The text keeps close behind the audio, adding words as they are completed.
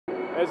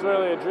it's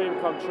really a dream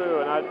come true,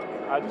 and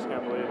I just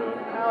can't believe it.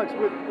 Alex,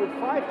 with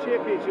 5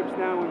 championships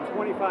now in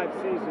 25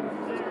 seasons,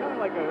 it's kind of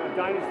like a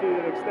dynasty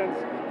that extends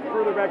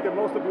further back than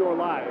most of your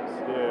lives.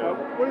 Yeah.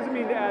 What does it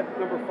mean to add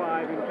number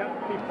 5 and kind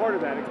of be part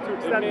of that, to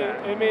extend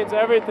that? It means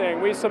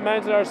everything. We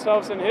cemented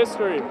ourselves in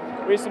history.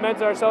 We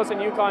cemented ourselves in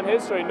UConn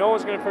history. No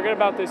one's going to forget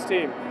about this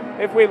team.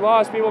 If we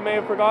lost, people may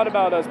have forgot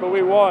about us, but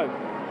we won.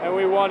 And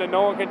we won, and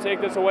no one can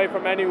take this away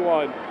from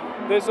anyone.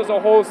 This was a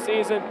whole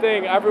season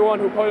thing. Everyone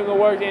who put in the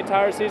work the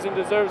entire season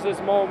deserves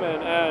this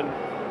moment, and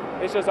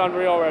it's just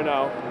unreal right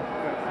now.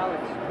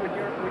 Alex, when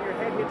your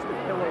head hits the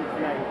pillow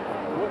tonight,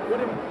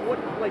 what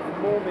like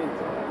moment,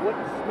 what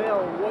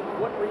smell,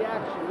 what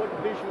reaction, what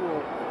visual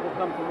will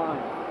come to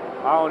mind?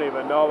 I don't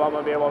even know if I'm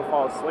gonna be able to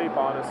fall asleep,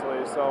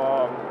 honestly. So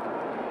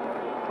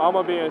I'm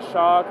gonna be in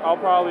shock. I'll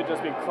probably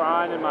just be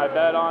crying in my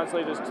bed,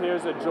 honestly, just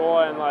tears of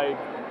joy, and like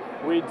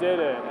we did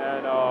it,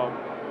 and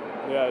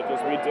yeah,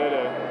 just we did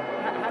it.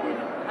 How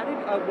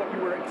did what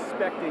you were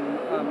expecting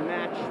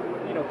match,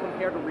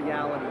 compared to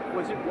reality?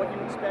 Was it what you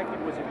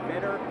expected? Was it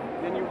better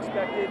than you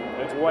expected?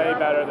 It's way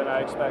better than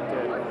I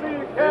expected.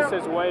 This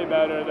is way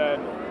better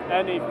than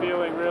any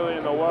feeling really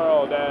in the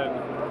world, and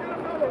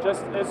it's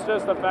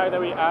just the fact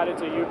that we added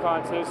to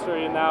UConn's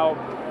history, and now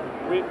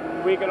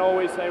we can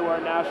always say we're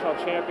a national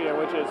champion,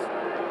 which is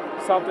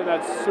something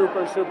that's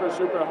super, super,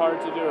 super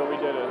hard to do, and we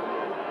did it.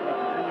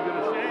 And you're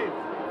going to shave?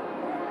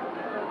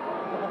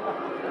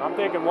 I'm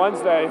thinking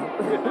Wednesday.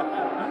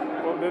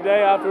 Well, the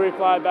day after we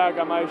fly back,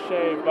 I might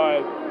shave,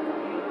 but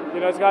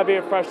it's got to be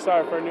a fresh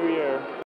start for a new year.